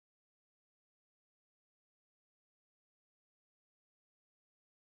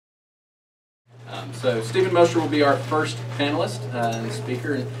So Stephen Mosher will be our first panelist and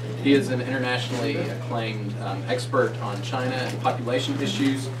speaker. And he is an internationally acclaimed expert on China and population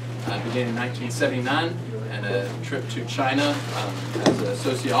issues. Began in 1979, and a trip to China as a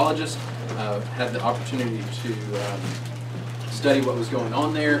sociologist. Had the opportunity to study what was going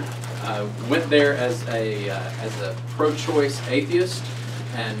on there. Went there as a pro-choice atheist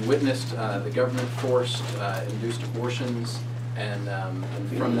and witnessed the government-forced induced abortions, and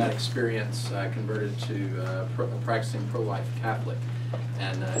from that experience converted to a practicing pro-life Catholic.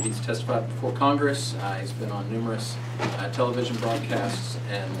 And he's testified before Congress. He's been on numerous television broadcasts,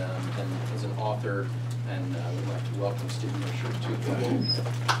 and is an author. And we'd like to welcome Stephen Mosher to the podium.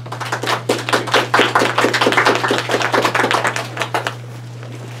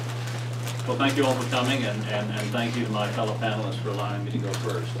 Well, thank you all for coming, and thank you to my fellow panelists for allowing me to go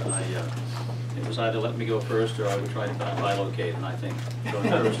first. It was either let me go first or I would try to bilocate, and I think going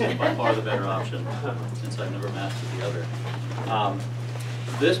first is by far the better option, since I've never mastered the other.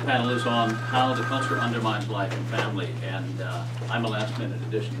 This panel is on how the culture undermines life and family, and I'm a last-minute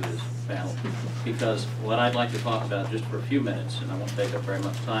addition to this panel, because what I'd like to talk about just for a few minutes, and I won't take up very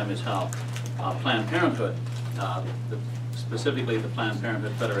much time, is how Planned Parenthood, specifically the Planned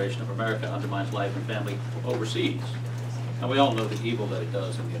Parenthood Federation of America, undermines life and family overseas. And we all know the evil that it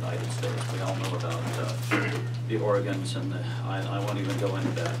does in the United States. We all know about the organs, and I won't even go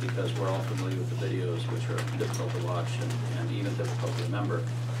into that because we're all familiar with the videos, which are difficult to watch and even difficult to remember.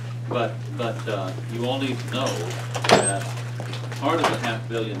 But you all need to know that part of the $500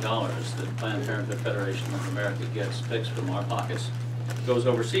 million that Planned Parenthood Federation of America gets fixed from our pockets goes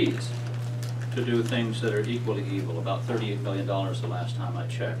overseas to do things that are equally evil. About $38 million the last time I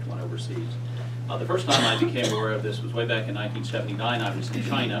checked went overseas. The first time I became aware of this was way back in 1979. I was in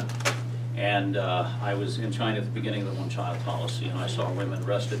China, and I was in China at the beginning of the one-child policy, and I saw women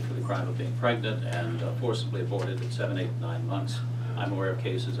arrested for the crime of being pregnant and forcibly aborted at 7, 8, 9 months. I'm aware of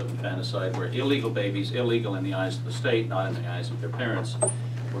cases of infanticide where illegal babies, illegal in the eyes of the state, not in the eyes of their parents,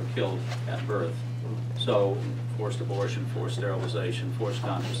 were killed at birth. So forced abortion, forced sterilization, forced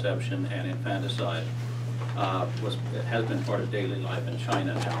contraception, and infanticide has been part of daily life in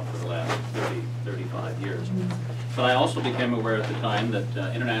China now for the last 35 years. But I also became aware at the time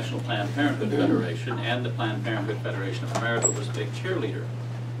that International Planned Parenthood Federation and the Planned Parenthood Federation of America was a big cheerleader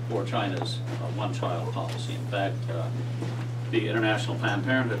for China's one-child policy. In fact, the International Planned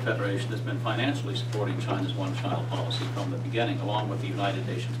Parenthood Federation has been financially supporting China's one-child policy from the beginning, along with the United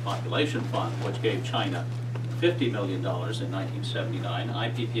Nations Population Fund, which gave China $50 million in 1979.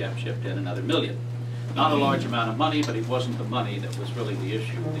 IPPF chipped in another $1 million. Not a large amount of money, but it wasn't the money that was really the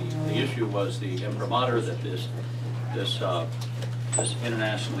issue. The issue was the imprimatur that this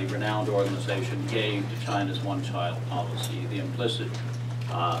internationally renowned organization gave to China's one-child policy. The implicit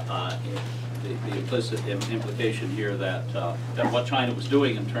implication here that what China was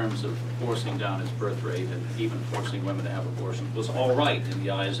doing in terms of forcing down its birth rate and even forcing women to have abortions was all right in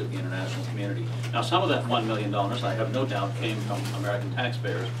the eyes of the international community. Now, some of that $1 million, I have no doubt, came from American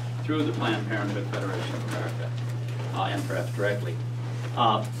taxpayers through the Planned Parenthood Federation of America, and perhaps directly.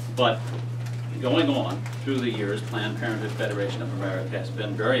 But going on through the years, Planned Parenthood Federation of America has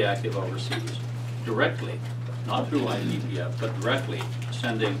been very active overseas, directly, not through IPPF, but directly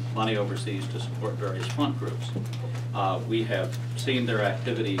sending money overseas to support various front groups. We have seen their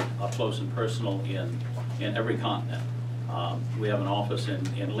activity up close and personal in every continent. We have an office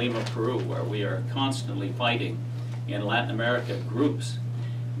in Lima, Peru, where we are constantly fighting in Latin America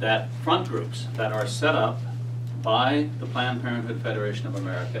front groups that are set up by the Planned Parenthood Federation of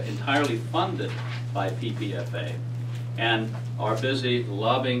America, entirely funded by PPFA, and are busy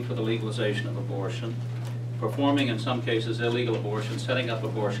lobbying for the legalization of abortion, performing in some cases illegal abortion, setting up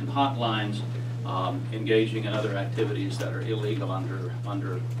abortion hotlines, engaging in other activities that are illegal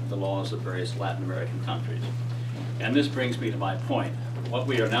under the laws of various Latin American countries. And this brings me to my point. What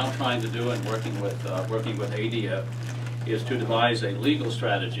we are now trying to do in working with ADF is to devise a legal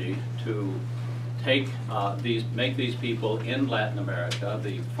strategy to make these people in Latin America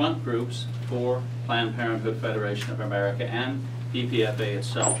the front groups for Planned Parenthood Federation of America and PPFA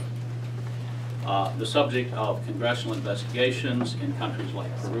itself. The subject of congressional investigations in countries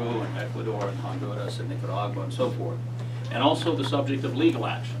like Peru and Ecuador and Honduras and Nicaragua and so forth, and also the subject of legal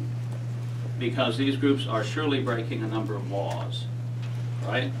action, because these groups are surely breaking a number of laws,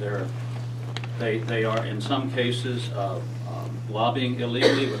 right? They are in some cases lobbying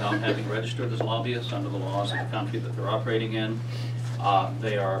illegally without having registered as lobbyists under the laws of the country that they're operating in.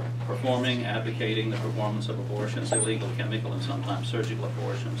 They are advocating the performance of abortions, illegal, chemical, and sometimes surgical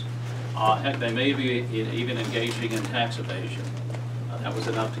abortions. Heck, they may be even engaging in tax evasion That was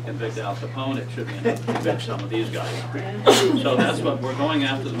enough to convict Al Capone. It should be enough to convict some of these guys. So that's what we're going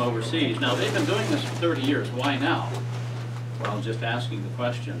after them overseas. Now, they've been doing this for 30 years. Why now? Well, just asking the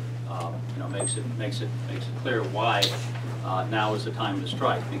question, makes it clear why now is the time to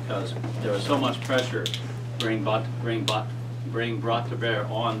strike, because there is so much pressure being brought to bear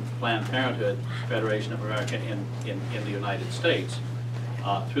on Planned Parenthood, Federation of America in the United States,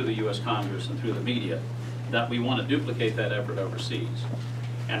 through the U.S. Congress and through the media, that we want to duplicate that effort overseas.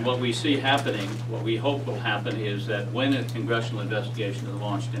 And what we see happening, what we hope will happen, is that when a congressional investigation is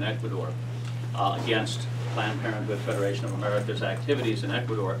launched in Ecuador against Planned Parenthood Federation of America's activities in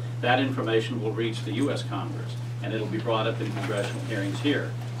Ecuador, that information will reach the U.S. Congress, and it'll be brought up in congressional hearings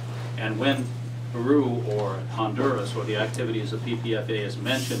here. And when Peru or Honduras or the activities of PPFA is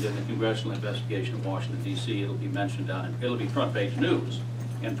mentioned in the congressional investigation in Washington, D.C., it'll be mentioned it'll be front-page news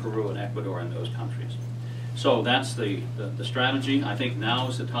in Peru and Ecuador and those countries. So that's the strategy. I think now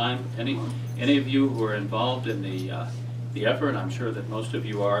is the time. Any of you who are involved in the effort, I'm sure that most of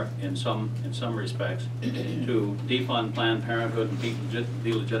you are in some respects, to defund Planned Parenthood and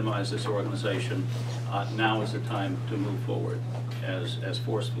delegitimize this organization, now is the time to move forward as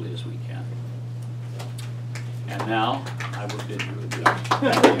forcefully as we can. And now, I will bid you adieu.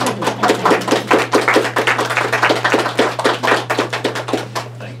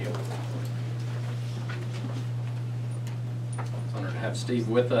 Thank you. It's an honor to have Steve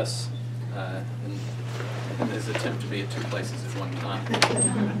with us in his attempt to be at two places at one time.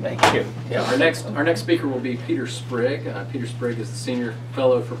 Thank you. Yeah, our next speaker will be Peter Sprigg. Peter Sprigg is the Senior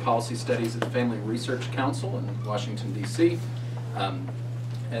Fellow for Policy Studies at the Family Research Council in Washington, D.C.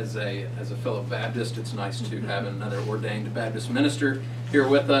 As a fellow Baptist, it's nice to have another ordained Baptist minister here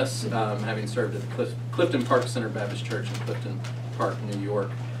with us, having served at the Clifton Park Center Baptist Church in Clifton Park, New York.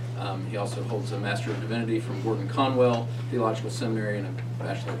 He also holds a Master of Divinity from Gordon Conwell Theological Seminary and a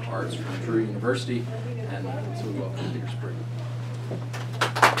Bachelor of Arts from Drew University. And so we welcome Peter Sprigg.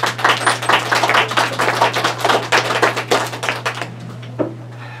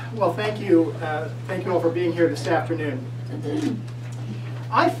 Well, thank you all for being here this afternoon.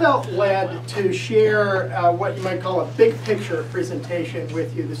 I felt led to share what you might call a big picture presentation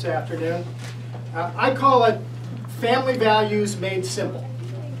with you this afternoon. I call it Family Values Made Simple.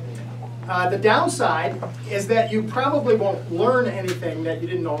 The downside is that you probably won't learn anything that you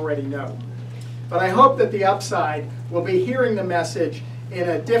didn't already know. But I hope that the upside will be hearing the message in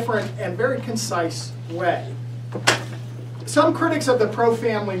a different and very concise way. Some critics of the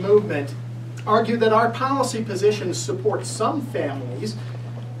pro-family movement argue that our policy positions support some families,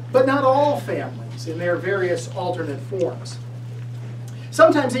 but not all families in their various alternate forms.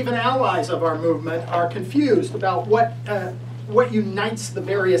 Sometimes even allies of our movement are confused about what unites the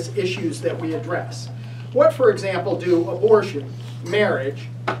various issues that we address. What, for example, do abortion, marriage,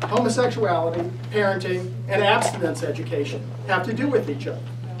 homosexuality, parenting, and abstinence education have to do with each other?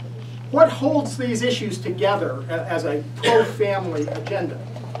 What holds these issues together as a pro-family agenda?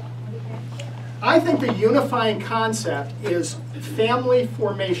 I think the unifying concept is family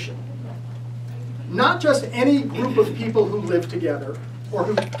formation. Not just any group of people who live together or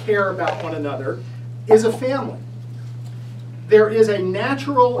who care about one another is a family. There is a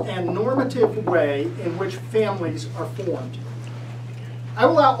natural and normative way in which families are formed. I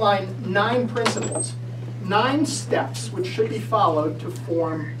will outline 9 principles, 9 steps which should be followed to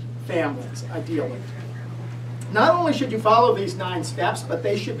form families, ideally. Not only should you follow these 9 steps, but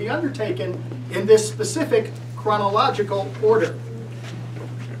they should be undertaken in this specific chronological order.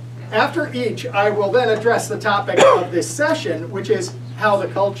 After each, I will then address the topic of this session, which is how the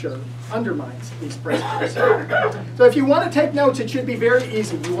culture undermines these principles. So if you want to take notes, it should be very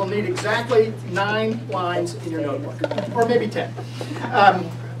easy. You will need exactly 9 lines in your notebook, or maybe 10.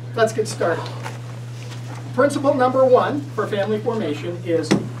 Let's get started. Principle number 1 for family formation is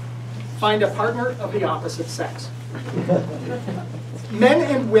find a partner of the opposite sex. Men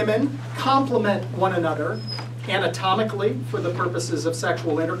and women complement one another anatomically for the purposes of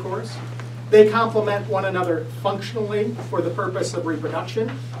sexual intercourse. They complement one another functionally for the purpose of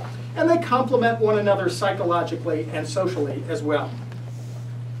reproduction. And they complement one another psychologically and socially as well.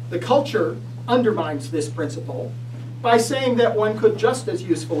 The culture undermines this principle by saying that one could just as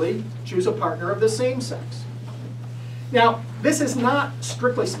usefully choose a partner of the same sex. Now, this is not,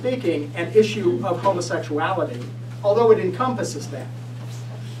 strictly speaking, an issue of homosexuality, although it encompasses that.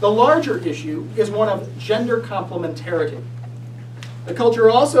 The larger issue is one of gender complementarity. The culture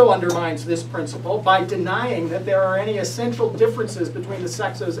also undermines this principle by denying that there are any essential differences between the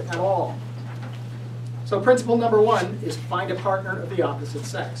sexes at all. So principle number 1 is find a partner of the opposite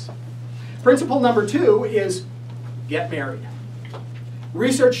sex. Principle number 2 is get married.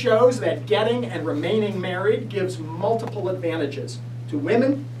 Research shows that getting and remaining married gives multiple advantages to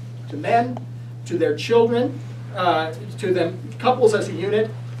women, to men, to their children, to them couples as a unit,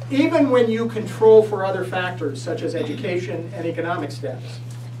 even when you control for other factors such as education and economic status.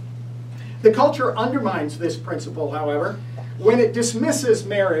 The culture undermines this principle, however, when it dismisses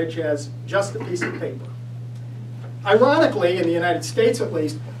marriage as just a piece of paper. Ironically, in the United States at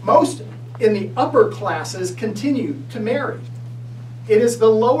least, most in the upper classes continue to marry. It is the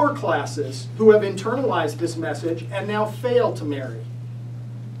lower classes who have internalized this message and now fail to marry.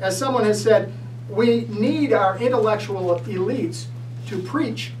 As someone has said, we need our intellectual elites to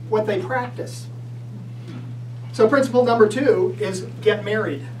preach what they practice. So principle number 2 is get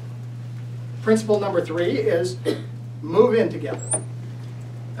married. Principle number 3 is move in together.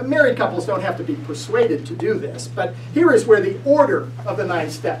 Married couples don't have to be persuaded to do this, but here is where the order of the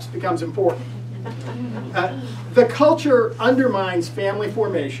 9 steps becomes important. The culture undermines family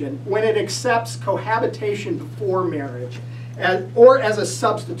formation when it accepts cohabitation before marriage or as a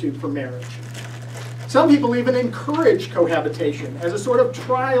substitute for marriage. Some people even encourage cohabitation as a sort of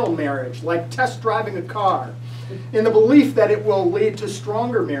trial marriage, like test driving a car, in the belief that it will lead to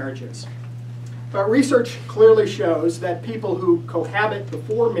stronger marriages. But research clearly shows that people who cohabit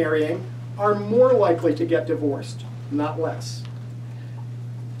before marrying are more likely to get divorced, not less.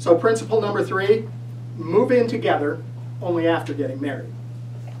 So principle number 3, move in together only after getting married.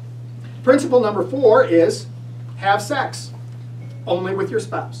 Principle number 4 is have sex only with your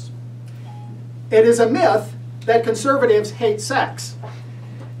spouse. It is a myth that conservatives hate sex.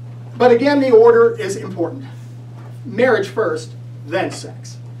 But again, the order is important. Marriage first, then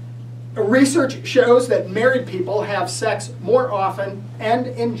sex. Research shows that married people have sex more often and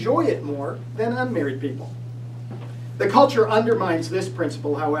enjoy it more than unmarried people. The culture undermines this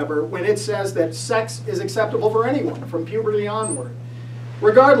principle, however, when it says that sex is acceptable for anyone from puberty onward,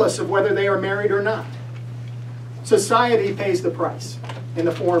 regardless of whether they are married or not. Society pays the price in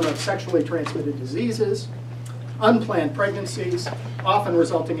the form of sexually transmitted diseases, unplanned pregnancies, often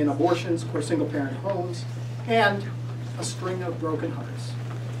resulting in abortions or single-parent homes, and a string of broken hearts.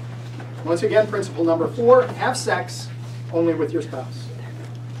 Once again, principle number 4, have sex only with your spouse.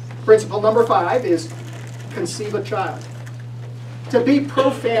 Principle number 5 is conceive a child. To be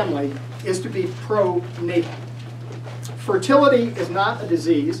pro-family is to be pro-natal. Fertility is not a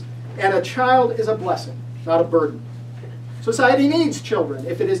disease, and a child is a blessing, not a burden. Society needs children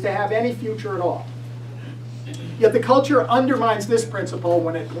if it is to have any future at all. Yet the culture undermines this principle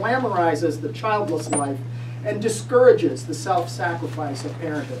when it glamorizes the childless life and discourages the self-sacrifice of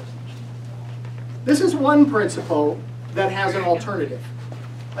parenthood. This is one principle that has an alternative: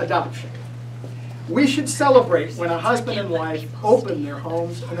 adoption. We should celebrate when a husband and wife open their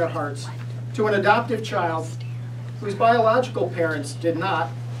homes and their hearts to an adoptive child whose biological parents did not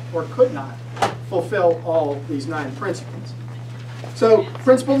or could not fulfill all these 9 principles. So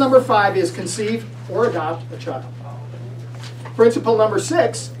principle number 5 is conceive or adopt a child. Principle number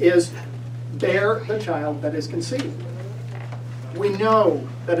 6 is bear the child that is conceived. We know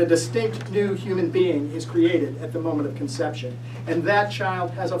that a distinct new human being is created at the moment of conception, and that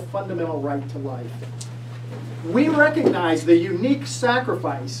child has a fundamental right to life. We recognize the unique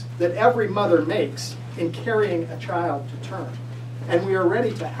sacrifice that every mother makes in carrying a child to term, and we are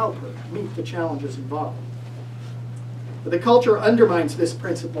ready to help her meet the challenges involved. But the culture undermines this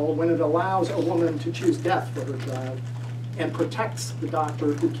principle when it allows a woman to choose death for her child and protects the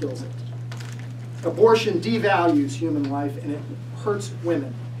doctor who kills it. Abortion devalues human life and it hurts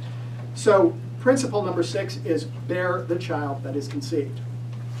women. So principle number 6 is bear the child that is conceived.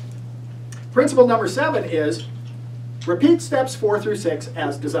 Principle number 7 is repeat steps 4 through 6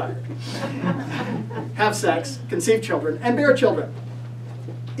 as desired. Have sex, conceive children, and bear children.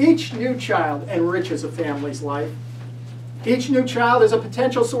 Each new child enriches a family's life. Each new child is a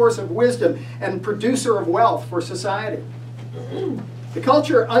potential source of wisdom and producer of wealth for society. The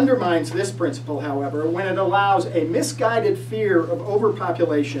culture undermines this principle, however, when it allows a misguided fear of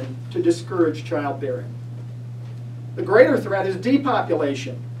overpopulation to discourage childbearing. The greater threat is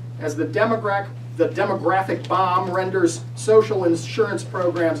depopulation, as the demographic bomb renders social insurance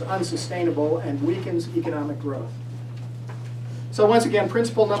programs unsustainable and weakens economic growth. So once again,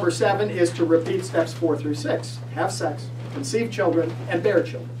 principle number 7 is to repeat steps 4 through 6. Have sex, conceive children, and bear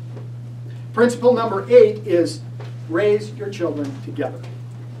children. Principle number 8 is raise your children together.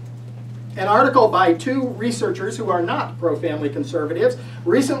 An article by 2 researchers who are not pro-family conservatives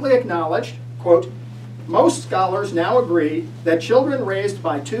recently acknowledged, quote, most scholars now agree that children raised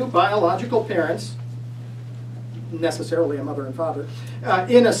by 2 biological parents, necessarily a mother and father,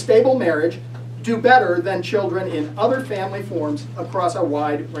 in a stable marriage, do better than children in other family forms across a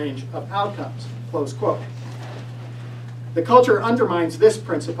wide range of outcomes, close quote. The culture undermines this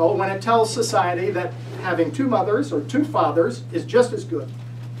principle when it tells society that having two mothers or two fathers is just as good,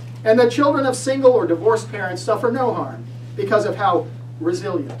 and that children of single or divorced parents suffer no harm because of how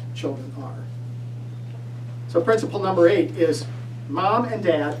resilient children are. So principle number 8 is mom and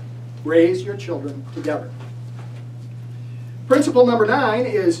dad, raise your children together. Principle number 9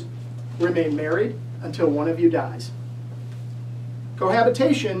 is remain married until one of you dies.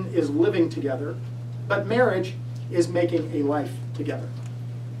 Cohabitation is living together, but marriage is making a life together,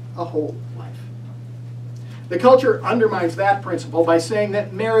 a whole life. The culture undermines that principle by saying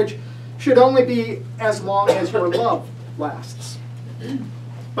that marriage should only be as long as your love lasts.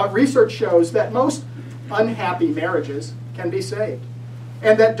 But research shows that most unhappy marriages can be saved,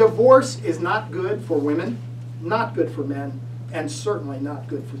 and that divorce is not good for women, not good for men, and certainly not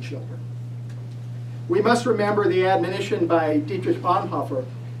good for children. We must remember the admonition by Dietrich Bonhoeffer,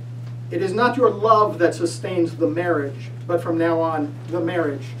 it is not your love that sustains the marriage, but from now on, the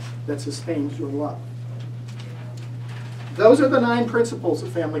marriage that sustains your love. Those are the 9 principles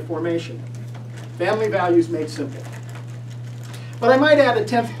of family formation. Family values made simple. But I might add a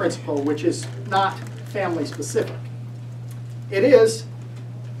 10th principle, which is not family specific. It is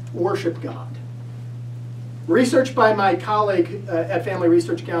worship God. Research by my colleague at Family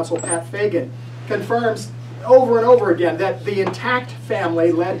Research Council, Pat Fagan, confirms over and over again that the intact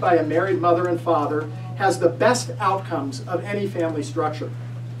family led by a married mother and father has the best outcomes of any family structure.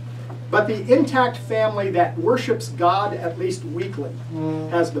 But the intact family that worships God at least weekly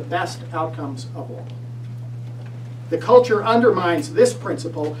has the best outcomes of all. The culture undermines this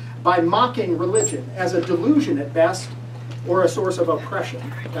principle by mocking religion as a delusion at best or a source of oppression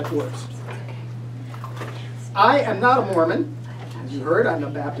at worst. I am not a Mormon. As you heard, I'm a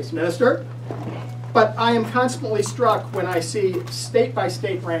Baptist minister. But I am constantly struck when I see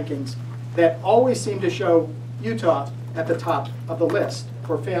state-by-state rankings that always seem to show Utah at the top of the list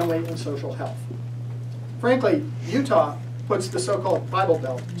for family and social health. Frankly, Utah puts the so-called Bible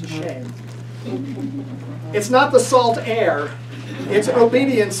Belt to shame. It's not the salt air, it's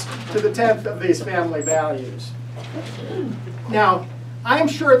obedience to the 10th of these family values. Now, I'm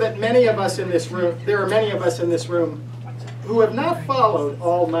sure that many of us in this room, there are many of us in this room who have not followed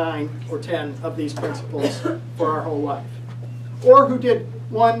all 9 or 10 of these principles for our whole life, or who did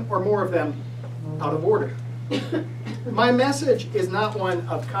one or more of them out of order. My message is not one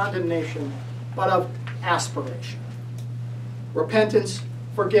of condemnation, but of aspiration. Repentance,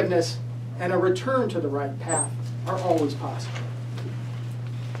 forgiveness, and a return to the right path are always possible.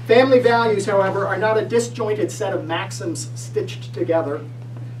 Family values, however, are not a disjointed set of maxims stitched together.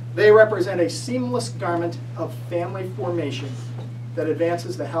 They represent a seamless garment of family formation that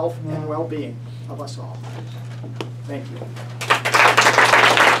advances the health and well-being of us all. Thank you.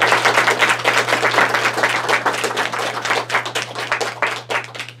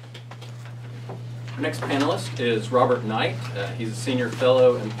 Our next panelist is Robert Knight. He's a senior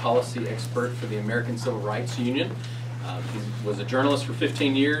fellow and policy expert for the American Civil Rights Union. He was a journalist for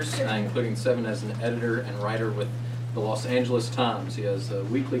 15 years, including 7 as an editor and writer with the Los Angeles Times. He has a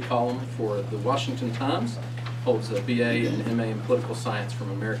weekly column for the Washington Times, holds a BA and MA in political science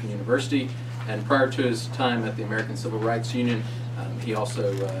from American University, and prior to his time at the American Civil Rights Union, he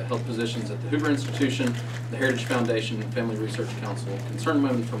also held positions at the Hoover Institution, the Heritage Foundation, Family Research Council, Concerned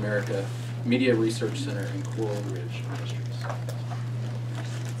Women for America, Media Research Center, and Coral Ridge Ministries.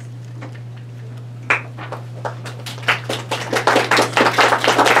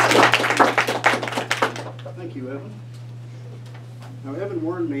 Thank you, Evan. Now, Evan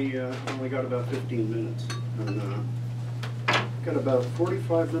warned me I only got about 15 minutes, and got about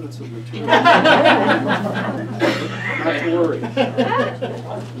 45 minutes of material. Not to worry.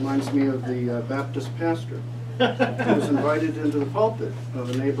 Reminds me of the Baptist pastor who was invited into the pulpit of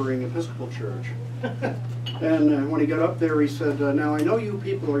a neighboring Episcopal church. And when he got up there, he said, now I know you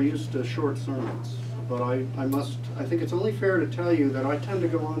people are used to short sermons, but I think it's only fair to tell you that I tend to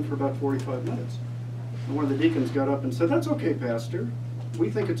go on for about 45 minutes. And one of the deacons got up and said, that's okay, Pastor. We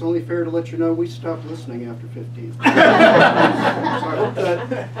think it's only fair to let you know we stopped listening after 15. So I hope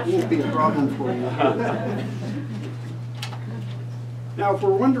that won't be a problem for you. Now, if we're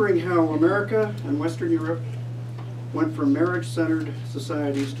wondering how America and Western Europe went from marriage-centered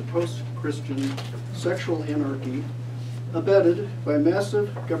societies to post-Christian sexual anarchy, abetted by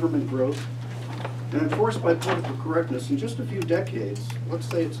massive government growth and enforced by political correctness in just a few decades, let's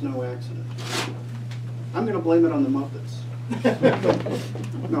say it's no accident. I'm going to blame it on the Muppets.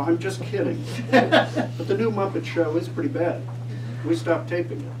 No, I'm just kidding. But the new Muppet show is pretty bad. We stopped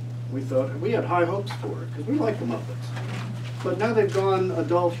taping it. We thought, we had high hopes for it, because we like the Muppets. But now they've gone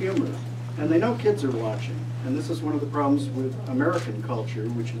adult humor, and they know kids are watching. And this is one of the problems with American culture,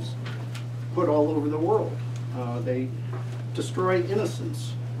 which is put all over the world. They destroy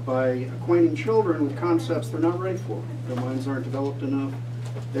innocence by acquainting children with concepts they're not ready for. Their minds aren't developed enough.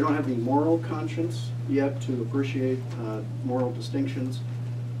 They don't have the moral conscience yet to appreciate moral distinctions.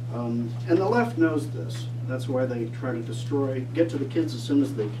 And the left knows this. That's why they try to get to the kids as soon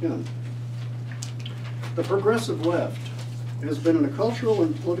as they can. The progressive left has been in a cultural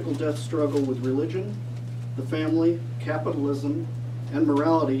and political death struggle with religion, the family, capitalism, and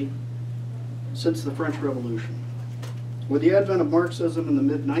morality since the French Revolution. With the advent of Marxism in the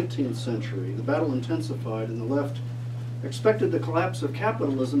mid-19th century, the battle intensified, and the left expected the collapse of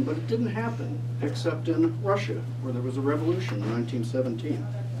capitalism, but it didn't happen, except in Russia, where there was a revolution in 1917.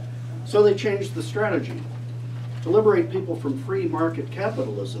 So they changed the strategy. To liberate people from free market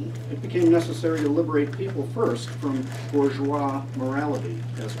capitalism, it became necessary to liberate people first from bourgeois morality,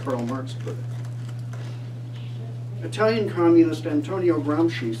 as Karl Marx put it. Italian communist Antonio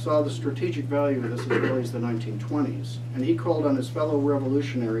Gramsci saw the strategic value of this as early as the 1920s, and he called on his fellow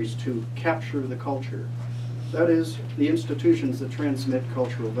revolutionaries to capture the culture. That is, the institutions that transmit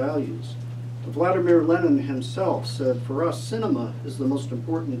cultural values. Vladimir Lenin himself said, "For us, cinema is the most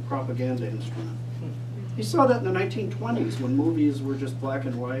important propaganda instrument." He saw that in the 1920s when movies were just black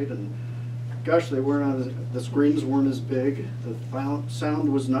and white, and gosh, the screens weren't as big, the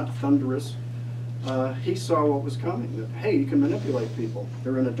sound was not thunderous. He saw what was coming, that, hey, you can manipulate people.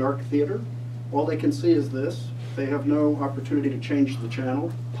 They're in a dark theater. All they can see is this. They have no opportunity to change the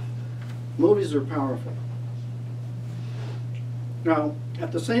channel. Movies are powerful. Now,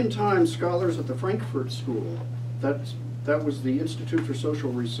 at the same time, scholars at the Frankfurt School, that was the Institute for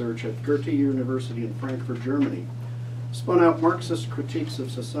Social Research at Goethe University in Frankfurt, Germany, spun out Marxist critiques of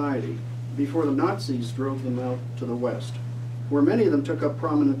society before the Nazis drove them out to the West, where many of them took up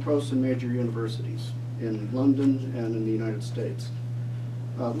prominent posts in major universities in London and in the United States.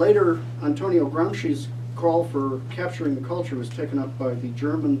 Later, Antonio Gramsci's call for capturing the culture was taken up by the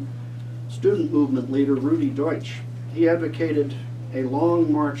German student movement leader Rudi Deutsch. He advocated a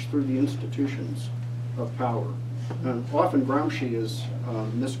long march through the institutions of power. And often Gramsci is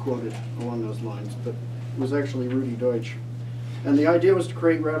misquoted along those lines, but it was actually Rudi Deutsch. And the idea was to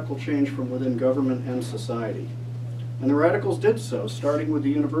create radical change from within government and society. And the radicals did so, starting with the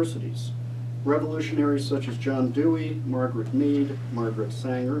universities. Revolutionaries such as John Dewey, Margaret Mead, Margaret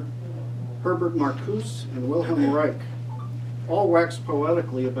Sanger, Herbert Marcuse, and Wilhelm Reich all waxed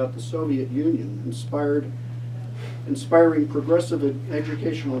poetically about the Soviet Union, inspiring progressive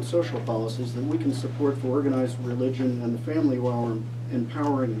educational and social policies that we can support for organized religion and the family while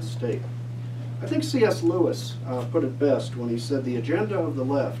empowering the state. I think C.S. Lewis put it best when he said the agenda of the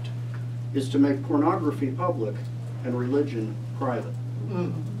left is to make pornography public and religion private.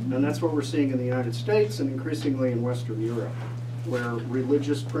 And that's what we're seeing in the United States and increasingly in Western Europe, where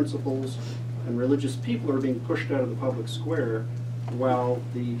religious principles and religious people are being pushed out of the public square while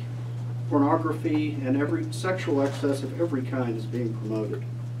the pornography and every sexual excess of every kind is being promoted.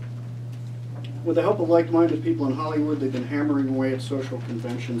 With the help of like-minded people in Hollywood, they've been hammering away at social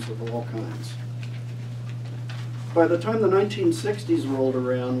conventions of all kinds. By the time the 1960s rolled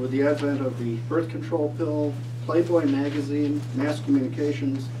around, with the advent of the birth control pill, Playboy magazine, mass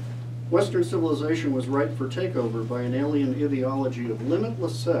communications, Western civilization was ripe for takeover by an alien ideology of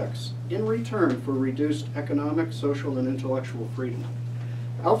limitless sex in return for reduced economic, social, and intellectual freedom.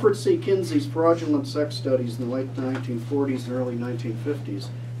 Alfred C. Kinsey's fraudulent sex studies in the late 1940s and early 1950s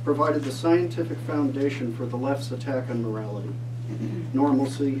provided the scientific foundation for the left's attack on morality,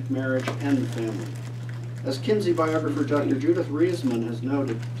 normalcy, marriage, and the family. As Kinsey biographer Dr. Judith Riesman has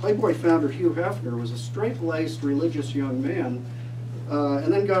noted, Playboy founder Hugh Hefner was a straight-laced religious young man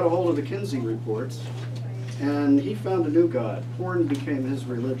and then got a hold of the Kinsey reports, and he found a new god. Porn became his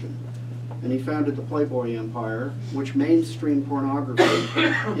religion. And he founded the Playboy empire, which mainstreamed pornography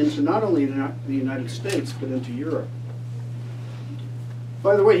into not only the United States, but into Europe.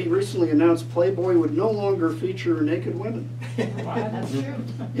 By the way, he recently announced Playboy would no longer feature naked women. That's true.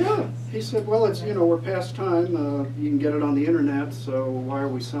 Yeah, he said, well, it's, you know, we're past time. You can get it on the internet, so why are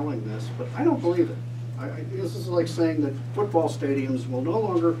we selling this? But I don't believe it. This is like saying that football stadiums will no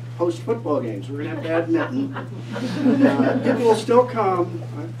longer host football games. We're going to have badminton. And, people will still come.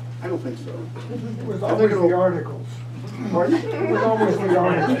 I don't think so. It was always the articles. Pardon? It was always the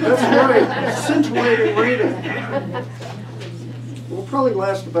articles. That's right. Scintillating reading. Will probably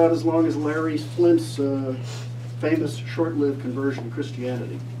last about as long as Larry Flint's famous short-lived conversion to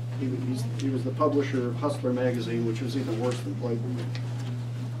Christianity. He was the publisher of Hustler magazine, which was even worse than Playboy.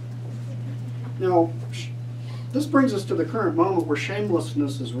 Now, this brings us to the current moment where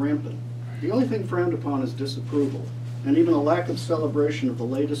shamelessness is rampant. The only thing frowned upon is disapproval, and even a lack of celebration of the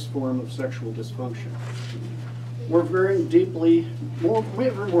latest form of sexual dysfunction. We're very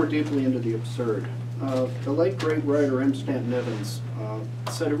more deeply into the absurd. The late great writer M. Stanton Evans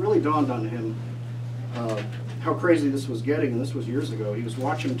said it really dawned on him how crazy this was getting, and this was years ago. He was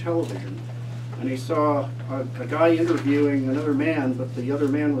watching television, and he saw a guy interviewing another man, but the other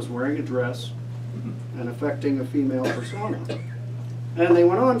man was wearing a dress and affecting a female persona. And they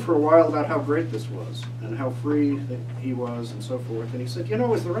went on for a while about how great this was, and how free that he was, and so forth. And he said, you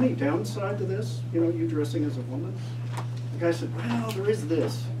know, is there any downside to this? You know, you dressing as a woman? The guy said, well, there is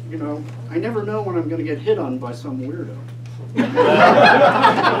this. You know, I never know when I'm going to get hit on by some weirdo.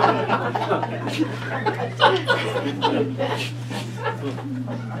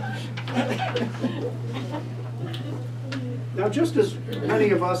 Now, just as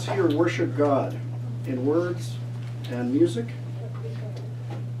many of us here worship God in words and music,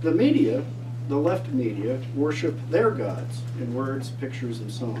 the media, the left media, worship their gods in words, pictures,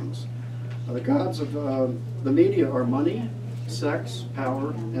 and songs. The gods of the media are money, sex,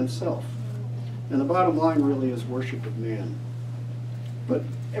 power, and self. And the bottom line really is worship of man. But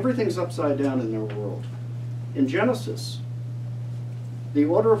everything's upside down in their world. In Genesis, the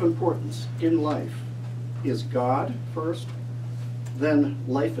order of importance in life is God first, then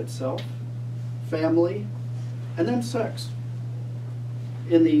life itself, family, and then sex.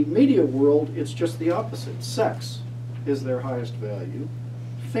 In the media world, it's just the opposite. Sex is their highest value.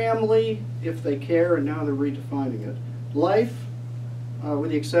 Family, if they care, and now they're redefining it. Life,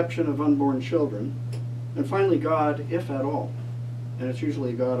 with the exception of unborn children. And finally, God, if at all. And it's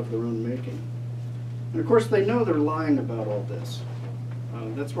usually a God of their own making. And of course, they know they're lying about all this.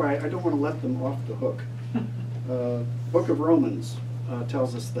 That's why I don't want to let them off the hook. Book of Romans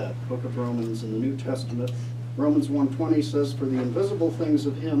tells us that. Book of Romans in the New Testament. Romans 1:20 says, for the invisible things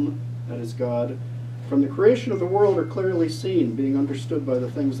of him, that is God, from the creation of the world are clearly seen, being understood by the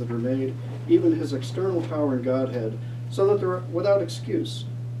things that are made, even his external power and Godhead, so that they're without excuse.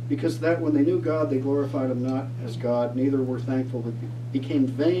 Because that when they knew God, they glorified him not as God, neither were thankful, but became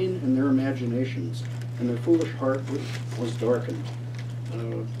vain in their imaginations, and their foolish heart was darkened.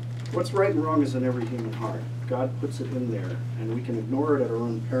 What's right and wrong is in every human heart. God puts it in there, and we can ignore it at our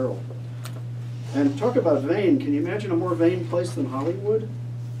own peril. And talk about vain, can you imagine a more vain place than Hollywood?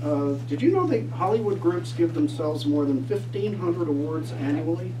 Did you know that Hollywood groups give themselves more than 1,500 awards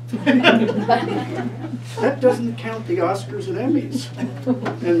annually? That doesn't count the Oscars and Emmys,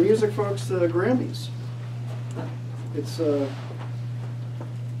 and music folks, Grammys. It's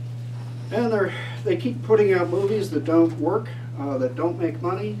and they keep putting out movies that don't work, that don't make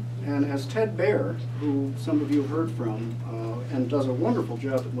money. And as Ted Baer, who some of you have heard from, and does a wonderful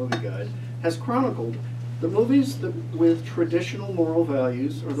job at Movie Guide, has chronicled, the movies that with traditional moral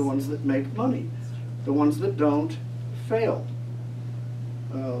values are the ones that make money. The ones that don't fail.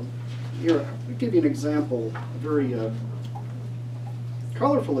 Here, I'll give you an example, a very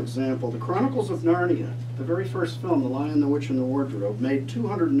colorful example. The Chronicles of Narnia, the very first film, The Lion, the Witch, and the Wardrobe, made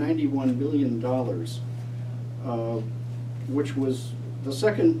 $291 million, which was the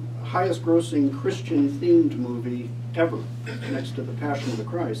second highest grossing Christian-themed movie ever, next to The Passion of the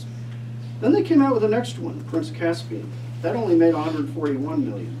Christ. Then they came out with the next one, Prince Caspian. That only made $141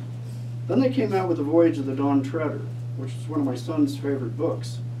 million. Then they came out with The Voyage of the Dawn Treader, which is one of my son's favorite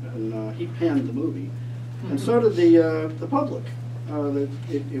books, and he panned the movie. And so did the public.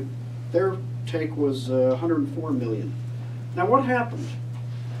 Their take was $104 million. Now what happened?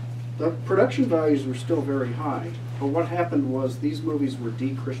 The production values were still very high, but what happened was these movies were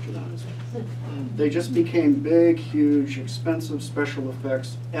de-Christianized. They just became big, huge, expensive special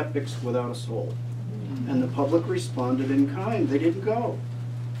effects, epics without a soul. And the public responded in kind. They didn't go.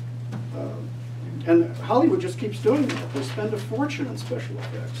 And Hollywood just keeps doing that. They spend a fortune on special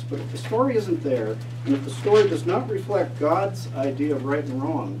effects. But if the story isn't there, and if the story does not reflect God's idea of right and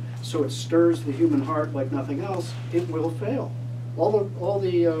wrong, so it stirs the human heart like nothing else, it will fail. All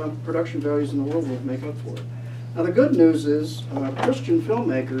the production values in the world won't make up for it. Now the good news is Christian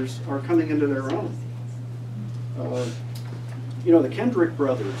filmmakers are coming into their own. You know, the Kendrick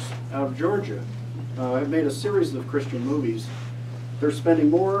brothers out of Georgia have made a series of Christian movies. They're spending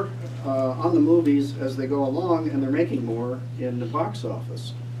more on the movies as they go along, and they're making more in the box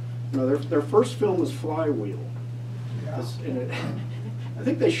office. You know, their first film was Flywheel. Yeah. I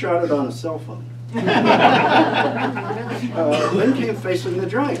think they shot it on a cell phone. Then came Facing the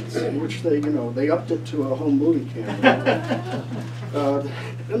Giants, in which they upped it to a home movie camera.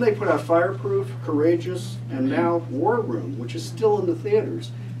 Then they put out Fireproof, Courageous, and now War Room, which is still in the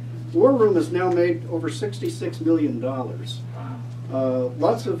theaters. War Room has now made over $66 million.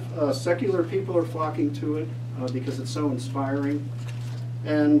 Lots of secular people are flocking to it because it's so inspiring.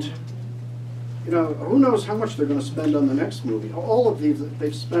 And, you know, who knows how much they're going to spend on the next movie. All of these,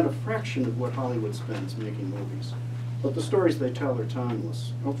 they've spent a fraction of what Hollywood spends making movies. But the stories they tell are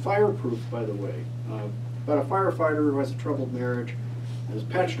timeless. Oh, Fireproof, by the way, about a firefighter who has a troubled marriage and is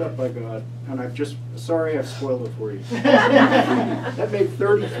patched up by God. And sorry I've spoiled it for you. That made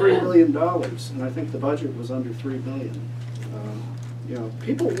 $33 million, and I think the budget was under $3 million. You know,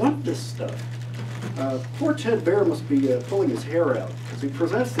 people want this stuff. Poor Ted Baer must be pulling his hair out, because he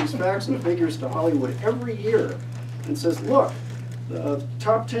presents these facts and figures to Hollywood every year and says, look, the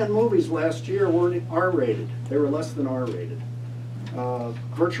top 10 movies last year weren't R-rated. They were less than R-rated.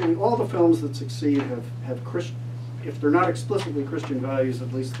 Virtually all the films that succeed have Christian, if they're not explicitly Christian values,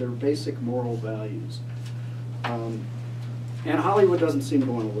 at least they're basic moral values. And Hollywood doesn't seem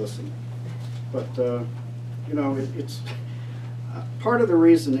to want to listen. But, you know, it's part of the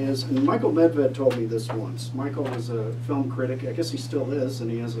reason is, and Michael Medved told me this once. Michael was a film critic, I guess he still is,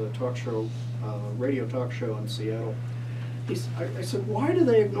 and he has a talk show, radio talk show in Seattle. I said, why do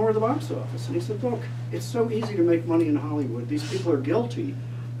they ignore the box office? And he said, look, it's so easy to make money in Hollywood. These people are guilty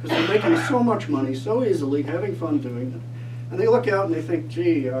because they're making so much money so easily, having fun doing it. And they look out and they think,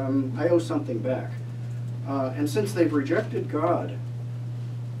 gee, I owe something back. And since they've rejected God,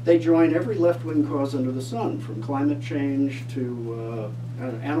 they join every left-wing cause under the sun, from climate change to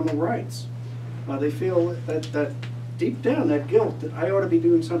animal rights. They feel that deep down, that guilt, that I ought to be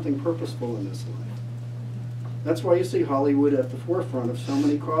doing something purposeful in this life. That's why you see Hollywood at the forefront of so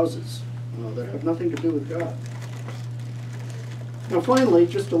many causes that have nothing to do with God. Now finally,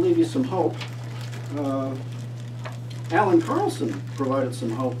 just to leave you some hope, Alan Carlson provided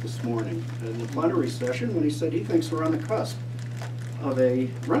some hope this morning in the plenary session when he said he thinks we're on the cusp of a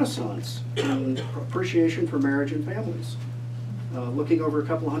renaissance in appreciation for marriage and families, looking over a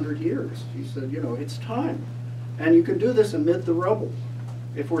couple hundred years. He said, you know, it's time. And you can do this amid the rubble.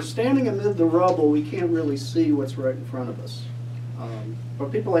 If we're standing amid the rubble, we can't really see what's right in front of us. But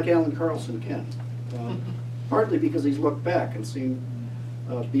people like Alan Carlson can, partly because he's looked back and seen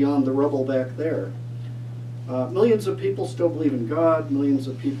beyond the rubble back there. Millions of people still believe in God. Millions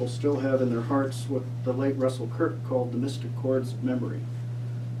of people still have in their hearts what the late Russell Kirk called the mystic chords of memory.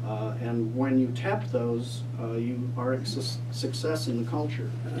 And when you tap those, you are a success in the culture.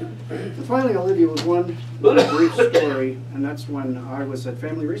 And finally, I'll leave you with one brief story, and that's when I was at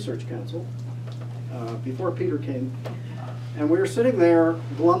Family Research Council, before Peter came, and we were sitting there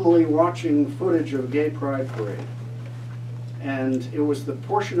glumly watching footage of a gay pride parade. And it was the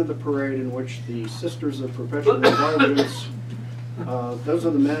portion of the parade in which the Sisters of Perpetual Indulgence, those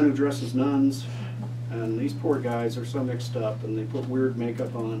are the men who dress as nuns, and these poor guys are so mixed up, and they put weird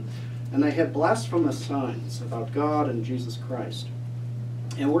makeup on, and they had blasphemous signs about God and Jesus Christ.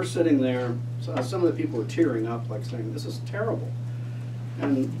 And we're sitting there, some of the people were tearing up, like saying, this is terrible.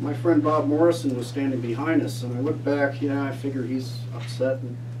 And my friend Bob Morrison was standing behind us, and I looked back, yeah, I figure he's upset,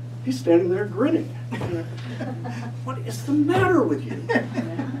 and he's standing there grinning. What is the matter with you?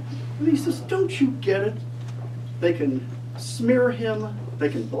 And he says, don't you get it? They can smear him, they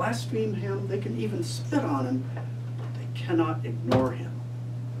can blaspheme him, they can even spit on him, but they cannot ignore him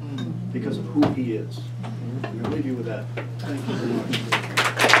because of who he is. I'm going to leave you with that. Thank you very much.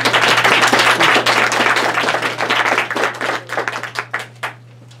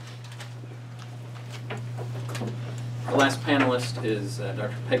 Our last panelist is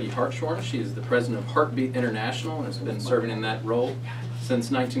Dr. Peggy Hartshorn. She is the president of Heartbeat International and has been serving in that role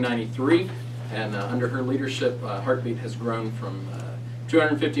since 1993. And under her leadership, Heartbeat has grown from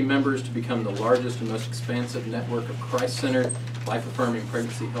 250 members to become the largest and most expansive network of Christ-centered, life-affirming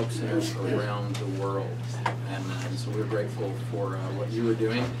pregnancy health centers around the world. And so we're grateful for what you were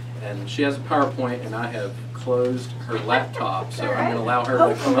doing. And she has a PowerPoint, and I have closed her laptop, so I'm going to allow her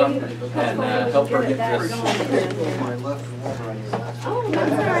to come up and help her get this. Oh,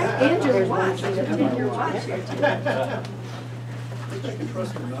 that's all right. And your watch. And your watch here, too. I can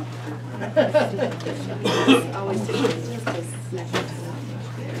trust her not. Always just a snap.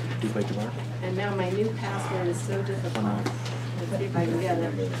 And now my new password is so difficult. Let's see if I can get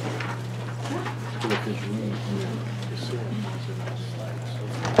it.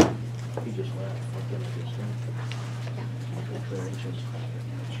 He just left.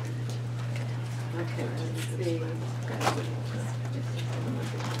 Okay, let's see. There we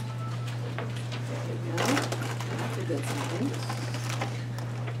go. That's a good sign.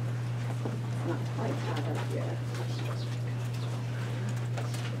 Not quite caught up yet.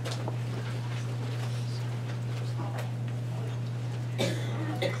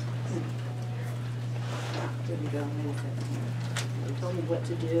 of what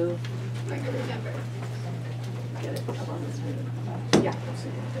to do. I can remember. Get it up on the screen. Yeah.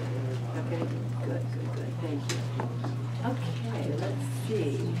 Okay, good, thank you. Okay, let's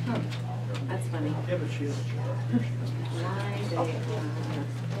see. That's funny. Why they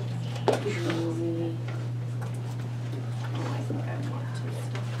are giving me, oh, I think I want to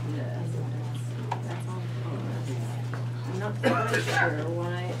stop this. That's on pause. I'm not quite sure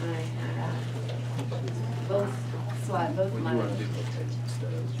why I have both my,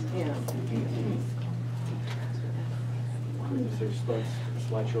 yeah. Is there a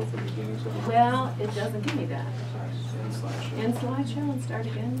slideshow from the beginning? Well, it doesn't give me that. End slideshow and start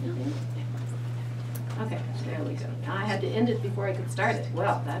again? Okay, there we go. Now I had to end it before I could start it.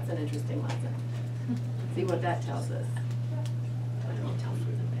 Well, that's an interesting lesson. See what that tells us.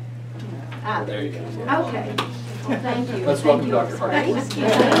 Ah, There you go. okay. Well, thank you. Let's welcome Dr. Hartshorn.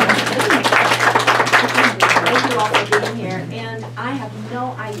 Thank you all for being here. And I have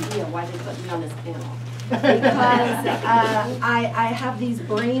no idea why they put me on this panel. Because I have these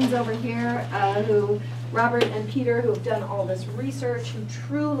brains over here Robert and Peter, who have done all this research, who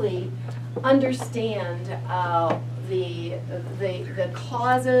truly understand the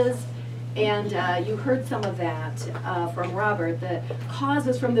causes, and you heard some of that from Robert, the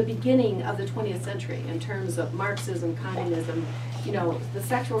causes from the beginning of the 20th century in terms of Marxism, communism, you know, the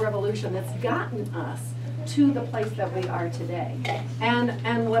sexual revolution that's gotten us to the place that we are today.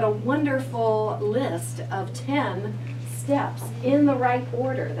 And what a wonderful list of 10 steps in the right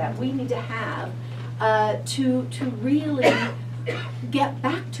order that we need to have to really get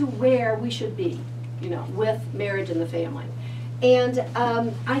back to where we should be, you know, with marriage and the family. And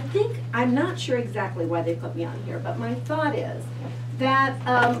I think, I'm not sure exactly why they put me on here, but my thought is that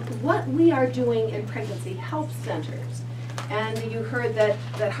what we are doing in pregnancy health centers, and you heard that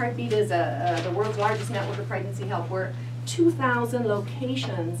Heartbeat is the world's largest network of pregnancy health. We're 2,000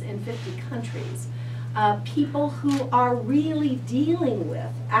 locations in 50 countries. People who are really dealing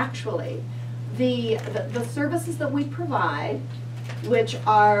with, actually, the services that we provide, which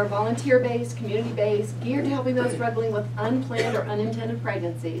are volunteer-based, community-based, geared to helping those struggling with unplanned or unintended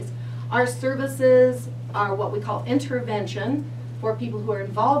pregnancies. Our services are what we call intervention for people who are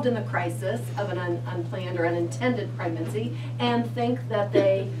involved in the crisis of an unplanned or unintended pregnancy and think that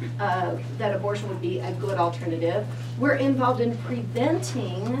that abortion would be a good alternative. We're involved in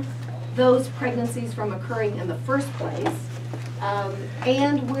preventing those pregnancies from occurring in the first place.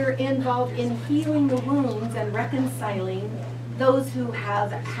 And we're involved in healing the wounds and reconciling those who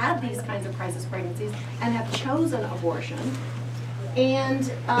have had these kinds of crisis pregnancies and have chosen abortion.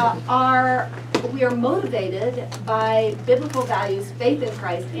 And we are motivated by biblical values, faith in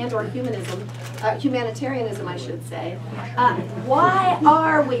Christ, and or humanitarianism, I should say. Why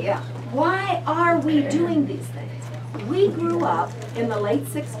are we doing these things? We grew up in the late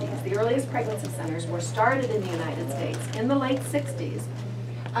 60s. The earliest pregnancy centers were started in the United States in the late 60s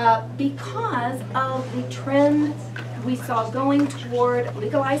because of the trend we saw going toward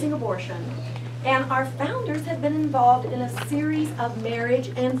legalizing abortion. And our founders had been involved in a series of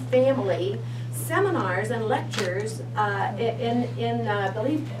marriage and family seminars and lectures in I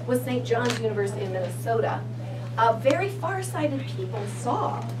believe, was St. John's University in Minnesota. Very far-sighted people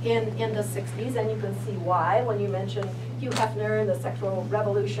saw in the 60s, and you can see why when you mention Hugh Hefner and the sexual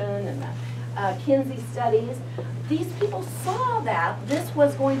revolution and the Kinsey studies. These people saw that this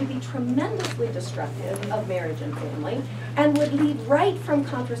was going to be tremendously destructive of marriage and family and would lead right from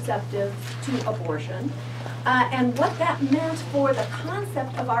contraceptives to abortion. And what that meant for the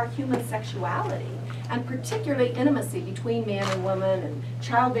concept of our human sexuality, and particularly intimacy between man and woman and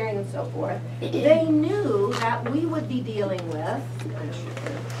childbearing and so forth, they knew that we would be dealing with,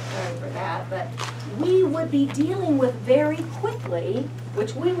 sorry for that, but we would be dealing with very quickly,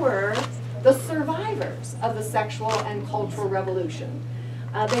 which we were, the survivors of the sexual and cultural revolution.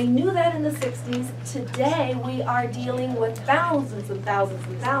 They knew that in the 60s. Today, we are dealing with thousands and thousands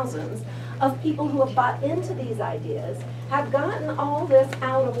and thousands of people who have bought into these ideas, have gotten all this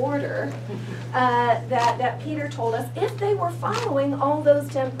out of order that Peter told us. If they were following all those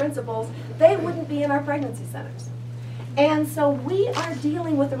 10 principles, they wouldn't be in our pregnancy centers. And so we are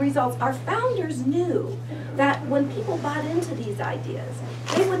dealing with the results. Our founders knew that when people bought into these ideas,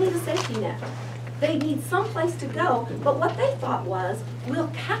 they would need a safety net. They need some place to go, but what they thought was, we'll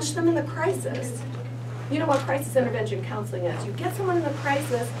catch them in the crisis. You know what crisis intervention counseling is. You get someone in the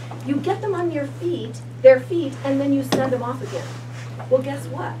crisis, you get them on their feet, and then you send them off again. Well, guess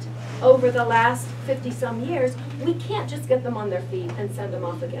what? Over the last 50-some years, we can't just get them on their feet and send them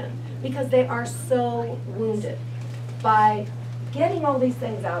off again because they are so wounded by getting all these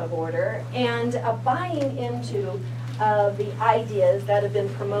things out of order and buying into of the ideas that have been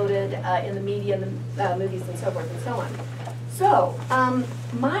promoted in the media and the movies and so forth and so on. So,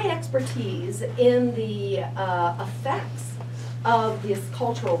 my expertise in the effects of this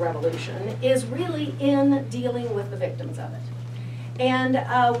cultural revolution is really in dealing with the victims of it. And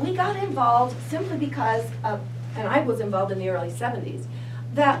we got involved simply because, and I was involved in the early 70s,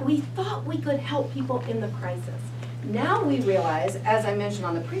 that we thought we could help people in the crisis. Now we realize, as I mentioned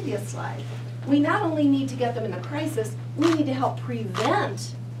on the previous slide, we not only need to get them in the crisis, we need to help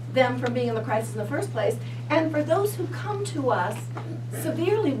prevent them from being in the crisis in the first place. And for those who come to us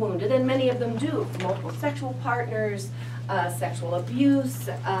severely wounded, and many of them do, multiple sexual partners, sexual abuse,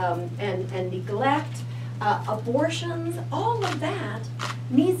 and neglect, abortions, all of that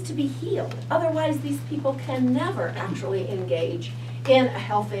needs to be healed. Otherwise, these people can never actually engage in a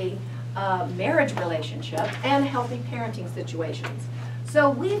healthy marriage relationship and healthy parenting situations. So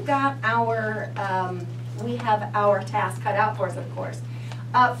we've got we have our task cut out for us, of course.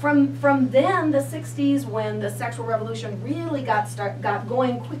 From then, the 60s, when the sexual revolution really got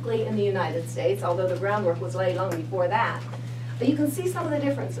going quickly in the United States, although the groundwork was laid long before that. But you can see some of the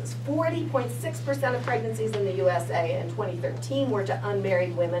differences. 40.6% of pregnancies in the USA in 2013 were to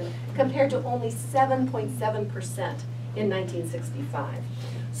unmarried women, compared to only 7.7% in 1965.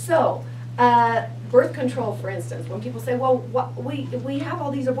 So, birth control, for instance, when people say, well, we have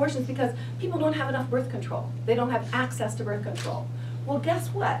all these abortions because people don't have enough birth control. They don't have access to birth control. Well, guess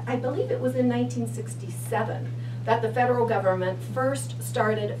what? I believe it was in 1967 that the federal government first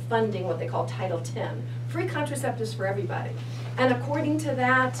started funding what they call Title X, free contraceptives for everybody. And according to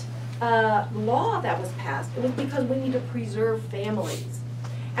that law that was passed, it was because we need to preserve families.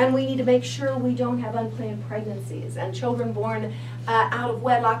 And we need to make sure we don't have unplanned pregnancies and children born out of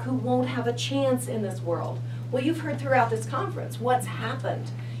wedlock who won't have a chance in this world. Well, you've heard throughout this conference what's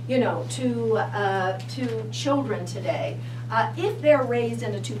happened, you know, to children today. If they're raised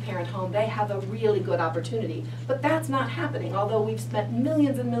in a two-parent home, they have a really good opportunity. But that's not happening, although we've spent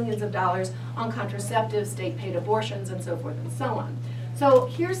millions and millions of dollars on contraceptives, state-paid abortions, and so forth and so on. So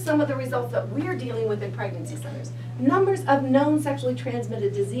here's some of the results that we're dealing with in pregnancy centers. Numbers of known sexually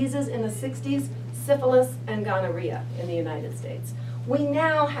transmitted diseases in the 60s, syphilis and gonorrhea in the United States. We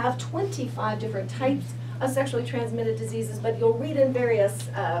now have 25 different types of sexually transmitted diseases, but you'll read in various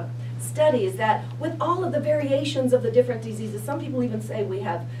studies that with all of the variations of the different diseases, some people even say we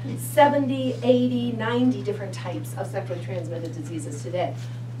have 70, 80, 90 different types of sexually transmitted diseases today.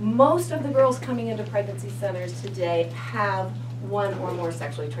 Most of the girls coming into pregnancy centers today have one or more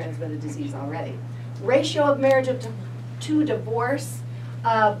sexually transmitted disease already. Ratio of marriage to divorce,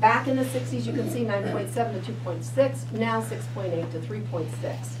 back in the 60s you can see 9.7 to 2.6, now 6.8 to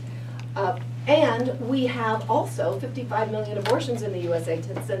 3.6. And we have also 55 million abortions in the USA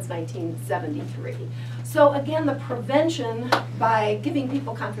since 1973. So again, the prevention by giving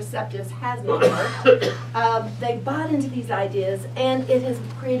people contraceptives has not worked. They bought into these ideas, and it has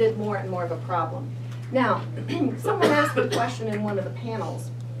created more and more of a problem. Now, someone asked the question in one of the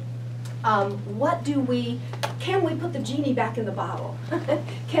panels, can we put the genie back in the bottle?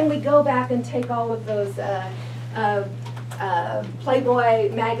 Can we go back and take all of those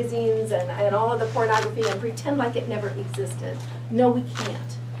Playboy magazines and all of the pornography and pretend like it never existed? No, we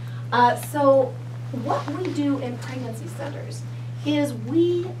can't. So what we do in pregnancy centers is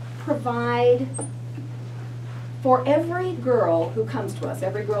we provide for every girl who comes to us,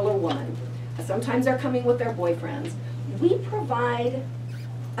 every girl or woman, sometimes they're coming with their boyfriends, we provide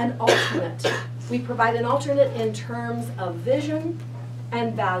an alternate. We provide an alternate in terms of vision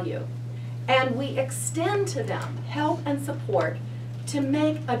and value. And we extend to them help and support to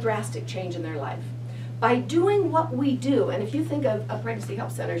make a drastic change in their life. By doing what we do, and if you think of pregnancy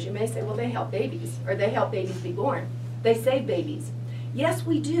help centers, you may say, well, they help babies, or they help babies be born. They save babies. Yes,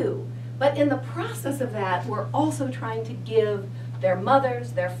 we do. But in the process of that, we're also trying to give their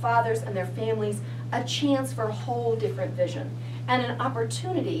mothers, their fathers, and their families a chance for a whole different vision and an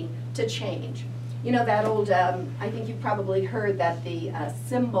opportunity to change. You know that old, I think you've probably heard that the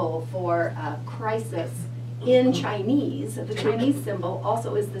symbol for crisis in Chinese, the Chinese symbol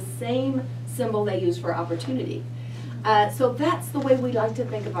also is the same symbol they use for opportunity. So that's the way we like to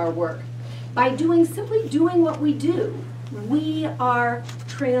think of our work. By simply doing what we do, we are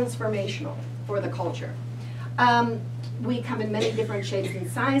transformational for the culture. We come in many different shapes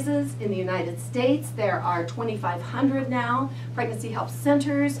and sizes. In the United States, there are 2,500 now pregnancy help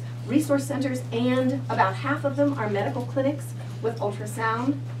centers, resource centers, and about half of them are medical clinics with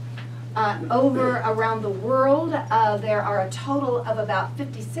ultrasound. Around the world, there are a total of about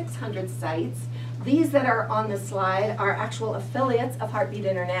 5,600 sites. These that are on the slide are actual affiliates of Heartbeat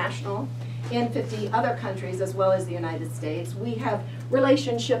International. in 50 other countries as well as the United States. We have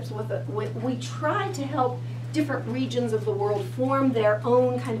relationships we try to help different regions of the world form their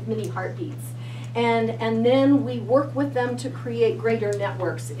own kind of mini heartbeats. And then we work with them to create greater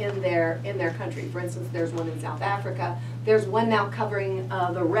networks in their country. For instance, there's one in South Africa. There's one now covering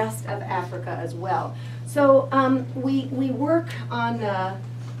the rest of Africa as well. So we work on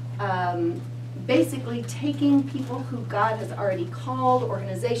basically taking people who God has already called,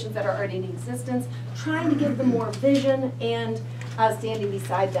 organizations that are already in existence, trying to give them more vision and standing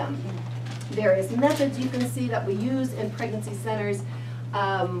beside them. Various methods you can see that we use in pregnancy centers.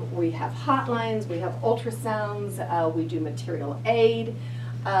 We have hotlines, we have ultrasounds, we do material aid.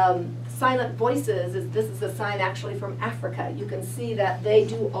 Silent Voices, this is a sign actually from Africa. You can see that they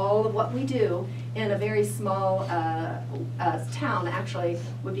do all of what we do in a very small town, actually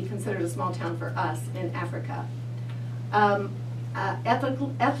would be considered a small town for us in Africa.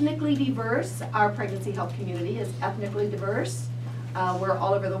 Ethnically diverse, our pregnancy health community is ethnically diverse. We're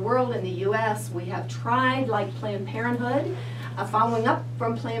all over the world. In the US, we have tried, like Planned Parenthood, following up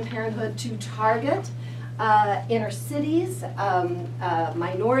from Planned Parenthood to target inner cities,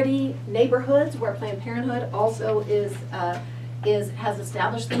 minority neighborhoods where Planned Parenthood also has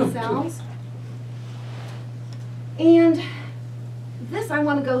established themselves. And this I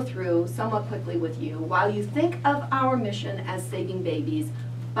want to go through somewhat quickly with you. While you think of our mission as saving babies,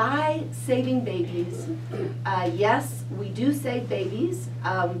 by saving babies, yes, we do save babies,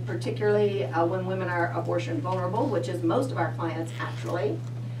 particularly when women are abortion vulnerable, which is most of our clients actually.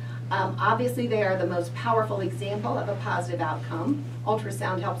 Obviously, they are the most powerful example of a positive outcome.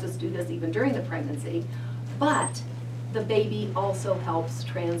 Ultrasound helps us do this even during the pregnancy, but the baby also helps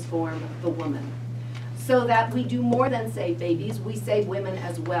transform the woman. So that we do more than save babies, we save women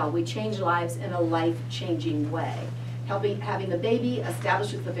as well. We change lives in a life-changing way. Having the baby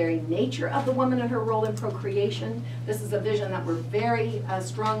establishes the very nature of the woman and her role in procreation. This is a vision that we're very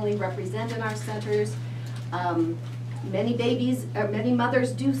strongly represent in our centers. Many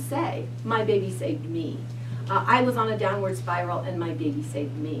mothers do say, my baby saved me. I was on a downward spiral and my baby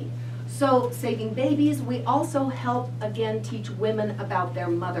saved me. So saving babies, we also help, again, teach women about their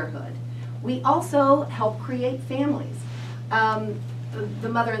motherhood. We also help create families. The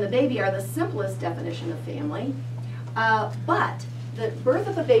mother and the baby are the simplest definition of family. But the birth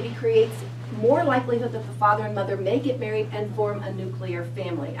of a baby creates more likelihood that the father and mother may get married and form a nuclear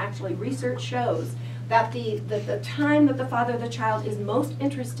family. Actually, research shows that the time that the father of the child is most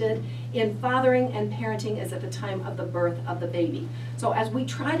interested in fathering and parenting is at the time of the birth of the baby. So as we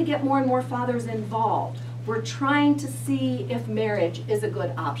try to get more and more fathers involved, we're trying to see if marriage is a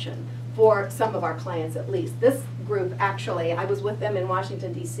good option for some of our clients at least. This group, actually, I was with them in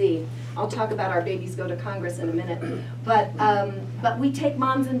Washington, D.C. I'll talk about our babies go to Congress in a minute. But we take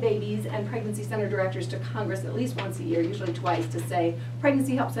moms and babies and pregnancy center directors to Congress at least once a year, usually twice, to say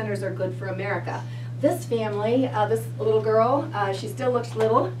pregnancy help centers are good for America. This family, this little girl, she still looks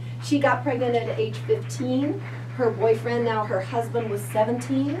little. She got pregnant at age 15. Her boyfriend, now her husband, was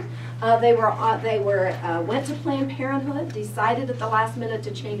 17. They went to Planned Parenthood, decided at the last minute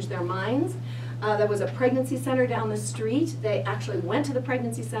to change their minds. There was a pregnancy center down the street. They actually went to the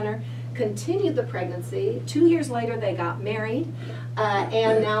pregnancy center, continued the pregnancy. 2 years later, they got married,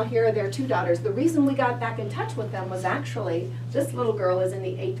 and now here are their 2 daughters. The reason we got back in touch with them was actually this little girl is in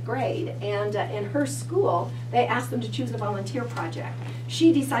the 8th grade, and in her school, they asked them to choose a volunteer project.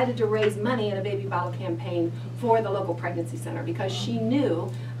 She decided to raise money in a baby bottle campaign for the local pregnancy center because she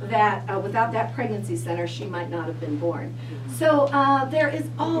knew that without that pregnancy center, she might not have been born. So there is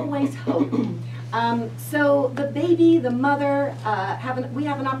always hope. So the baby, the mother, we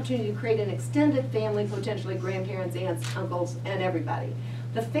have an opportunity to create an extended family, potentially grandparents, aunts, uncles, and everybody.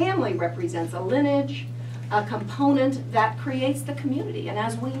 The family represents a lineage, a component that creates the community. And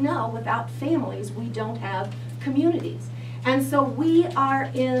as we know, without families, we don't have communities. And so we are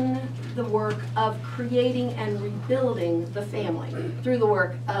in the work of creating and rebuilding the family through the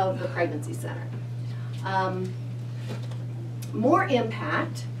work of the pregnancy center. More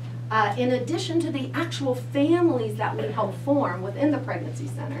impact. In addition to the actual families that we help form within the pregnancy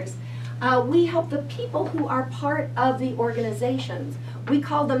centers, we help the people who are part of the organizations. We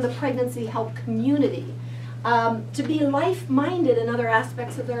call them the pregnancy help community. To be life-minded in other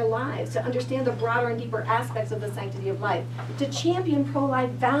aspects of their lives, to understand the broader and deeper aspects of the sanctity of life, to champion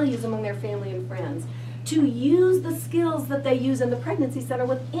pro-life values among their family and friends, to use the skills that they use in the pregnancy center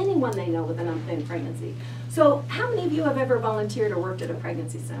with anyone they know with an unplanned pregnancy. So how many of you have ever volunteered or worked at a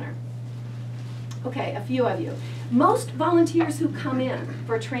pregnancy center? Okay, a few of you. Most volunteers who come in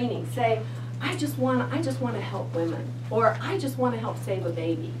for training say, I just want to help women, or I just want to help save a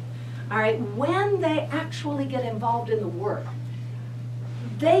baby. all right, when they actually get involved in the work,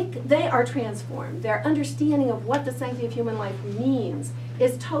 they are transformed. Their understanding of what the sanctity of human life means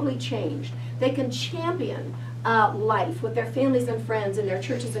is totally changed. They can champion life with their families and friends in their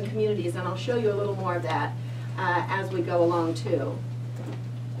churches and communities, and I'll show you a little more of that as we go along too.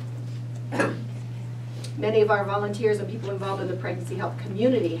 Many of our volunteers and people involved in the pregnancy health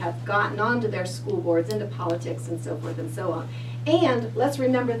community have gotten onto their school boards, into politics and so forth and so on. And let's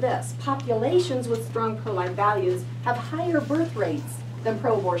remember this, populations with strong pro-life values have higher birth rates than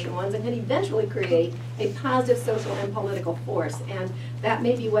pro-abortion ones and can eventually create a positive social and political force. And that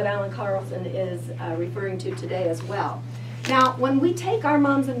may be what Alan Carlson is referring to today as well. Now, when we take our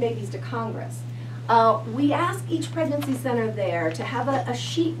moms and babies to Congress, we ask each pregnancy center there to have a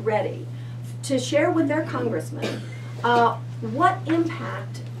sheet ready to share with their congressman what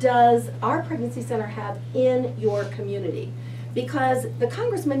impact does our pregnancy center have in your community. Because the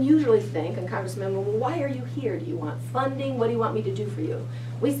congressmen usually think, and congressmen, well, why are you here? Do you want funding? What do you want me to do for you?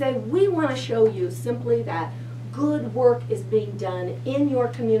 We say, we want to show you simply that good work is being done in your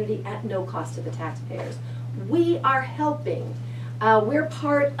community at no cost to the taxpayers. We are helping. We're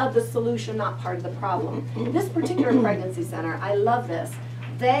part of the solution, not part of the problem. This particular pregnancy center, I love this.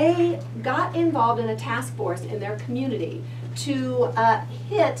 They got involved in a task force in their community to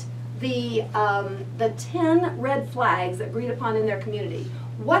hit the 10 red flags agreed upon in their community.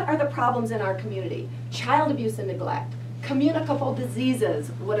 What are the problems in our community? Child abuse and neglect, communicable diseases,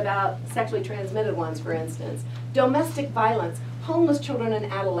 what about sexually transmitted ones, for instance, domestic violence, homeless children and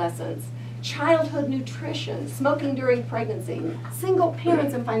adolescents, childhood nutrition, smoking during pregnancy, single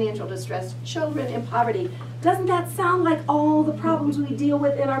parents in financial distress, children in poverty. Doesn't that sound like all the problems we deal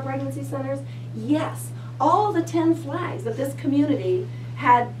with in our pregnancy centers? Yes, all the 10 flags that this community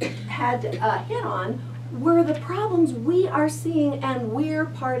had hit on were the problems we are seeing, and we're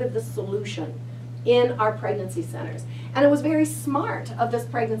part of the solution in our pregnancy centers. And it was very smart of this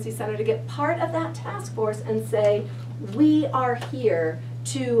pregnancy center to get part of that task force and say, we are here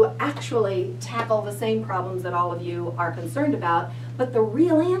to actually tackle the same problems that all of you are concerned about, but the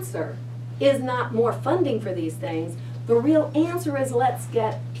real answer is not more funding for these things. The real answer is, let's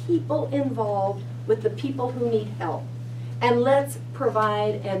get people involved with the people who need help. And let's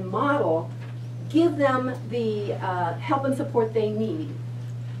provide and model, give them the help and support they need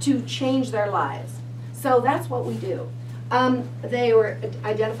to change their lives. So that's what we do. They were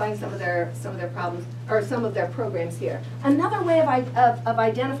identifying some of their problems, or some of their programs here. Another way of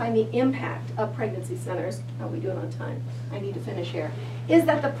identifying the impact of pregnancy centers, how are we doing on time? I need to finish here, is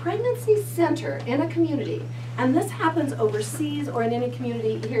that the pregnancy center in a community, and this happens overseas or in any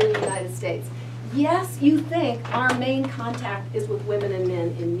community here in the United States. Yes, you think our main contact is with women and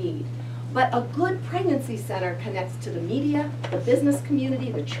men in need, but a good pregnancy center connects to the media, the business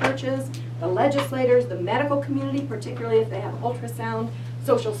community, the churches, the legislators, the medical community, particularly if they have ultrasound,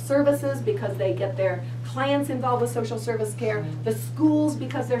 social services because they get their clients involved with social service care, the schools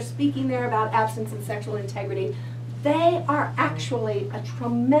because they're speaking there about abstinence and sexual integrity. They are actually a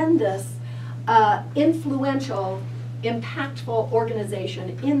tremendous, influential, impactful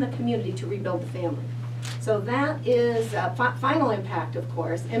organization in the community to rebuild the family. So that is final impact, of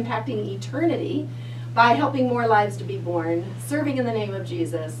course, impacting eternity by helping more lives to be born, serving in the name of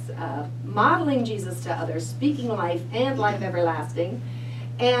Jesus, modeling Jesus to others, speaking life and life everlasting,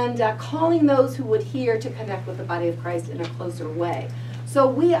 and calling those who would hear to connect with the body of Christ in a closer way. So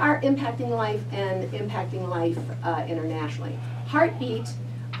we are impacting life and impacting life internationally. Heartbeat.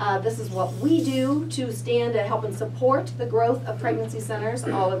 This is what we do to stand to help and support the growth of pregnancy centers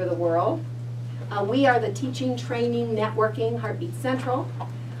all over the world. We are the teaching, training, networking, Heartbeat Central,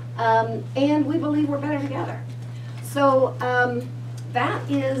 and we believe we're better together. So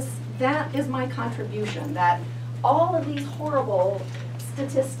that is my contribution, that all of these horrible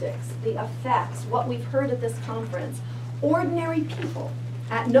statistics, the effects, what we've heard at this conference, ordinary people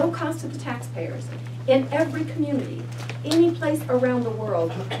at no cost to the taxpayers, in every community, any place around the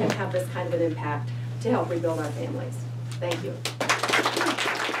world can have this kind of an impact to help rebuild our families. Thank you.